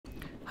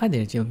Hi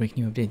there, Jailbreak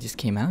new update just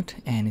came out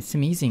and it's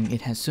amazing.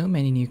 It has so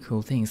many new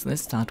cool things.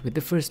 Let's start with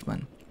the first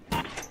one.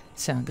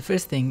 So the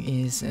first thing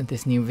is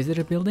this new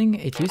visitor building.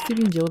 It used to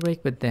be in Jailbreak,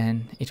 but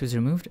then it was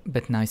removed,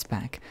 but now it's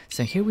back.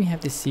 So here we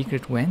have this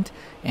secret vent,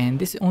 and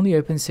this only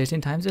opens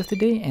certain times of the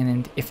day,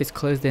 and if it's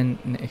closed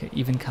then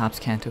even cops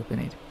can't open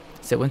it.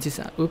 So once it's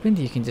opened,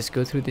 you can just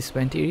go through this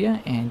vent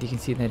area, and you can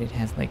see that it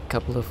has like a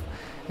couple of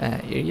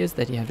areas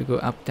that you have to go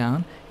up,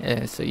 down.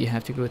 So you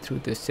have to go through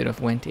this sort of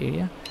vent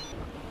area.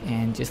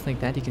 And just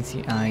like that, you can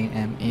see I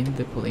am in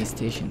the police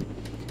station.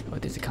 Oh,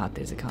 there's a cop,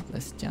 there's a cop.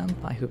 Let's jump.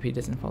 I hope he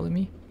doesn't follow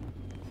me.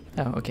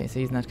 Oh, okay, so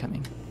he's not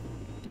coming.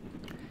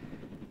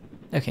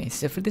 Okay,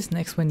 so for this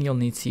next one, you'll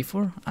need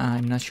C4.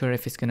 I'm not sure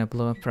if it's gonna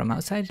blow up from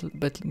outside,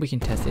 but we can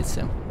test it.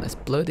 So let's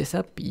blow this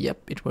up.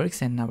 Yep, it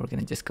works. And now we're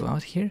gonna just go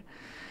out here.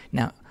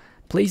 Now,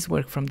 please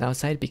work from the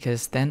outside,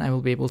 because then I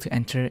will be able to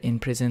enter in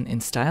prison in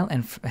style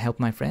and help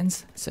my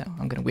friends. So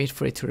I'm gonna wait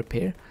for it to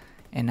repair,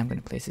 and I'm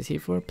gonna place a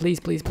C4.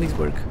 Please, please, please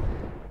work.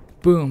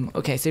 Boom.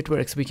 Okay, so it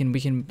works. We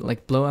can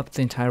like blow up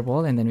the entire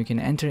wall, and then we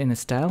can enter in a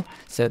style.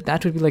 So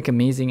that would be like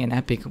amazing and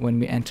epic when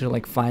we enter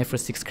like 5 or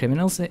 6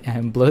 criminals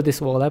and blow this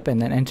wall up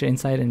and then enter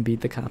inside and beat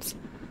the cops.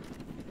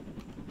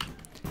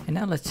 And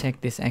now let's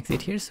check this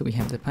exit here. So we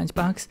have the punch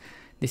box.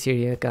 This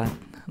area got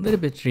a little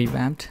bit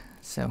revamped.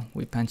 So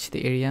we punch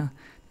the area.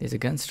 There's a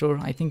gun store.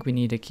 I think we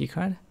need a key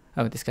card.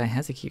 Oh, this guy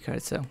has a key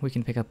card, so we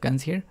can pick up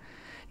guns here.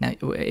 Now,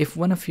 if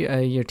one of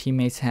your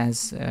teammates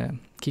has a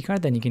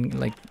keycard, then you can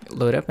like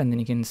load up and then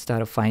you can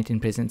start a fight in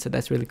prison. So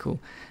that's really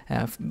cool.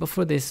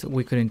 Before this,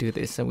 we couldn't do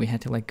this, so we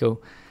had to like go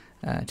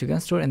to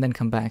gun store and then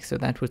come back. So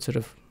that would sort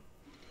of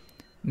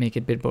make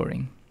it a bit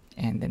boring.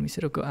 And then we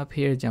sort of go up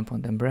here, jump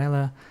on the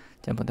umbrella,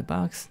 jump on the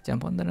box,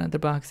 jump on another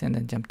box, and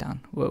then jump down.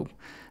 Whoa.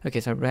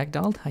 Okay, so I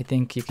ragdolled. I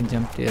think you can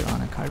jump there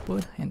on a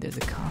cardboard. And there's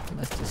a cop.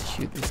 Let's just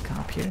shoot this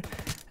cop here.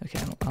 Okay,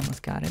 I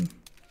almost got him.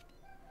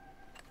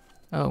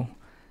 Oh.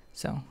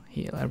 So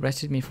he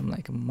arrested me from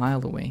like a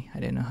mile away. I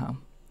didn't know how.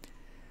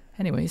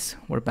 Anyways,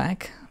 we're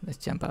back.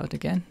 Let's jump out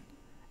again.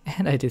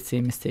 And I did the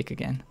same mistake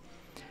again.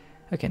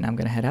 Okay, now I'm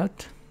gonna head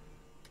out.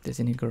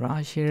 There's a new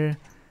garage here.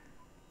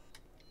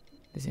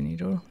 There's a new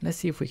door. Let's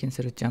see if we can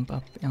sort of jump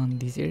up on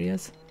these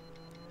areas.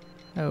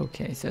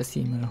 Okay, so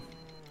Simo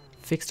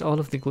fixed all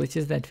of the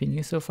glitches that we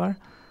knew so far.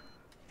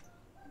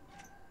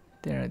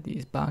 There are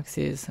these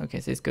boxes.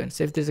 Okay, so it's good.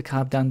 So if there's a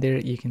cop down there,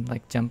 you can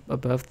like jump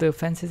above the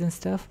fences and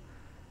stuff.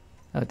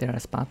 Oh, there are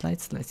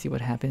spotlights. Let's see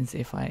what happens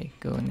if I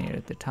go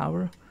near the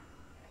tower.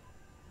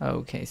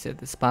 Okay, so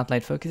the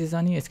spotlight focuses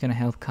on you. It's gonna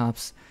help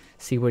cops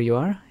see where you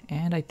are,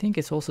 and I think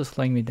it's also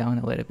slowing me down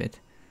a little bit.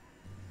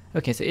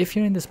 Okay, so if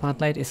you're in the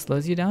spotlight, it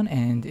slows you down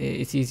and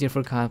it's easier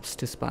for cops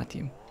to spot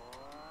you.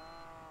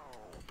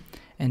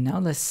 And now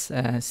let's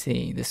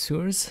see the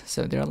sewers.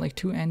 So there are like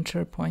 2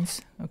 enter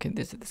points. Okay,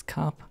 there's this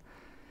cop.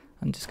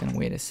 I'm just gonna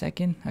wait a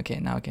second. Okay,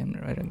 now I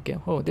can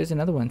go. Oh, there's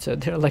another one. So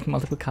there are like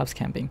multiple cops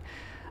camping.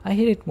 I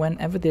hate it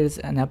whenever there's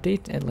an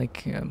update and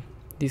like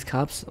these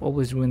cops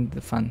always ruin the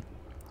fun.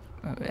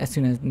 As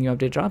soon as new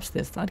update drops,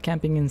 they start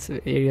camping in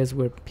areas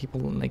where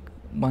people like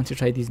want to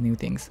try these new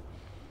things.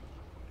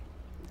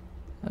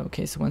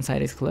 Okay, so one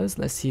side is closed.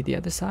 Let's see the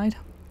other side.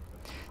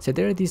 So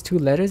there are these 2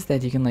 letters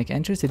that you can like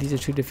enter. So these are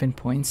 2 different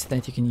points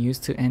that you can use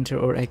to enter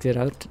or exit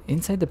out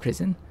inside the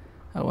prison.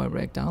 Oh, I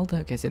ragdolled.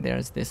 Okay, so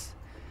there's this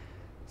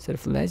sort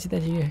of ledge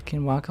that you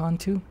can walk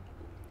onto.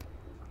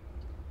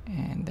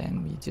 And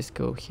then we just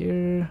go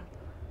here.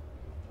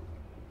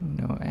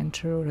 No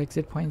enter or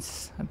exit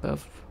points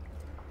above.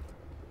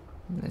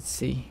 Let's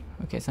see.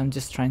 Okay, so I'm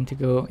just trying to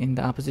go in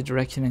the opposite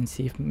direction and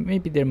see if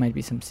maybe there might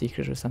be some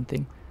secret or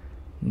something.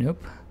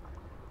 Nope.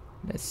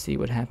 Let's see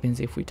what happens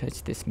if we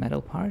touch this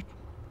metal part.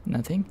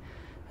 Nothing.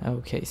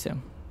 Okay, so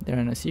there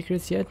are no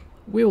secrets yet.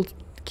 We'll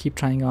keep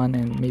trying on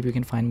and maybe we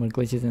can find more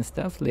glitches and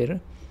stuff later.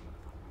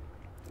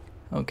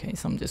 Okay,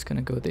 so I'm just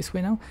gonna go this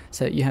way now.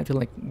 So you have to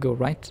like go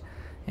right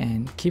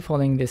and keep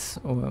following this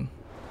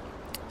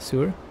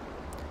sewer.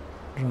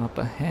 Drop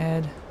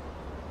ahead.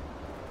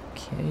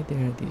 Okay,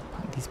 there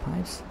are these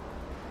pipes.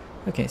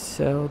 Okay,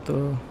 so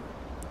the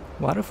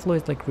water flow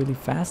is like really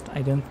fast.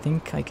 I don't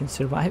think I can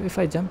survive if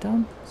I jump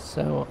down,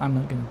 so I'm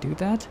not gonna do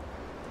that.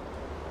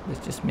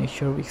 Let's just make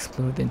sure we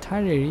explore the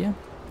entire area.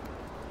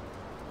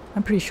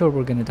 I'm pretty sure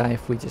we're gonna die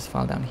if we just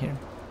fall down here.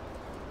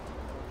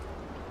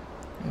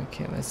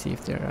 Okay, let's see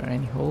if there are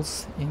any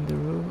holes in the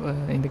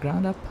roof, in the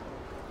ground up.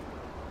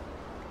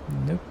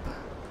 Nope.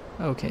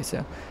 Okay,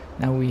 so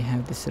now we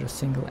have this sort of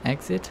single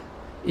exit.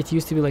 It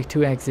used to be like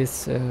 2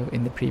 exits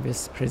in the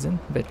previous prison,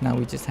 but now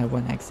we just have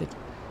 1 exit.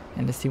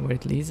 And let's see where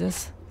it leads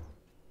us.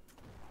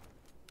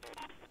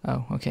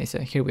 Oh, okay, so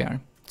here we are.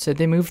 So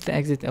they moved the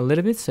exit a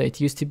little bit, so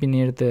it used to be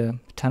near the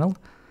tunnel,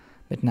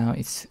 but now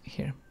it's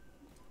here.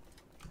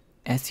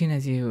 As soon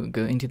as you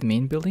go into the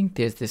main building,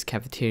 there's this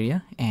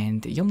cafeteria,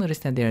 and you'll notice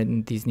that there are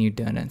these new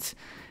donuts.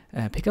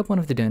 pick up one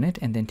of the donut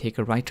and then take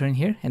a right turn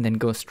here and then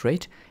go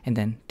straight and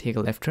then take a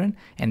left turn,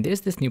 and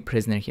there's this new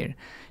prisoner here.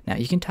 Now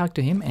you can talk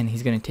to him and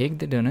he's going to take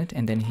the donut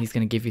and then he's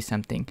going to give you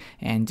something,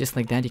 and just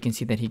like that you can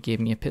see that he gave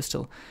me a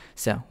pistol.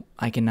 So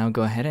I can now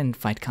go ahead and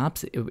fight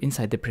cops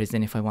inside the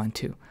prison if I want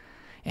to,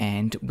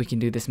 and we can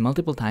do this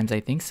multiple times I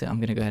think. So I'm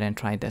going to go ahead and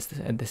try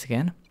this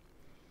again,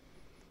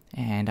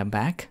 and I'm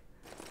back.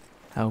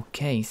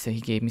 Okay, so he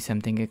gave me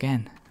something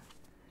again.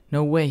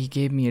 No way, he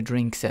gave me a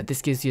drink. So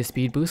this gives you a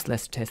speed boost.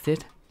 Let's test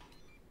it.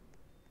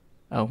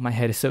 Oh, my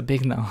head is so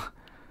big now.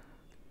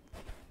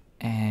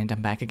 And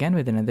I'm back again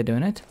with another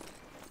donut.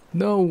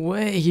 No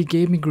way, he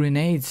gave me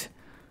grenades.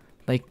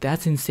 Like,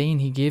 that's insane,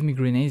 he gave me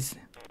grenades.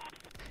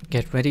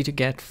 Get ready to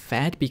get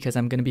fat because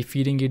I'm gonna be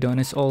feeding you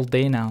donuts all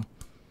day now.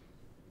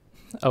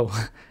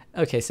 Oh,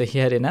 okay, so he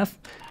had enough.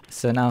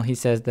 So now he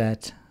says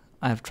that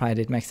I've tried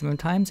it maximum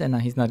times and now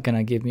he's not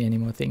gonna give me any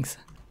more things.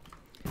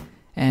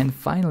 And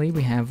finally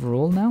we have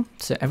roll now.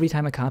 So every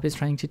time a cop is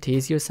trying to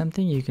tase you or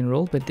something, you can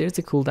roll, but there's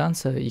a cooldown,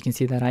 so you can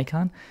see that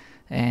icon.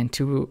 And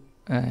to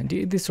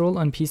do this roll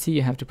on PC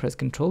you have to press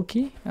Control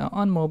key.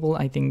 On mobile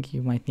I think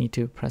you might need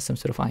to press some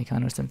sort of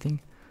icon or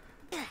something.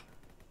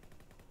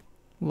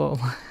 Lol,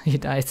 he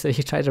died, so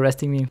he tried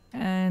arresting me.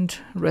 And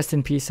rest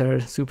in peace,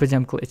 our super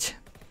jump glitch.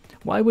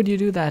 Why would you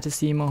do that,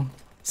 Asimo?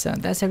 So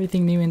that's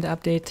everything new in the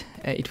update.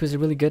 It was a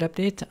really good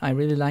update. I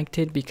really liked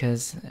it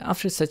because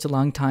after such a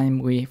long time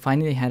we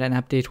finally had an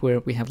update where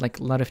we have like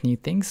a lot of new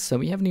things. So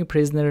we have new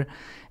prisoner,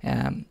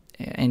 and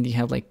you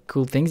have like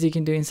cool things you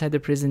can do inside the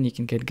prison. You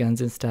can get guns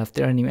and stuff.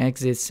 There are new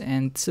exits,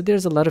 and so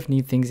there's a lot of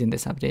new things in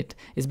this update.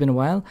 It's been a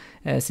while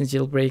since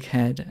Jailbreak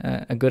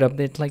had a good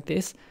update like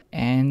this,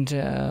 and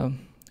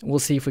we'll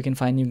see if we can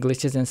find new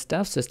glitches and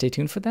stuff, so stay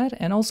tuned for that.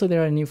 And also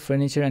there are new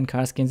furniture and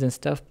car skins and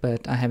stuff,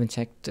 but I haven't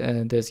checked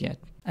those yet.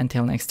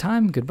 Until next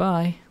time,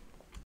 goodbye.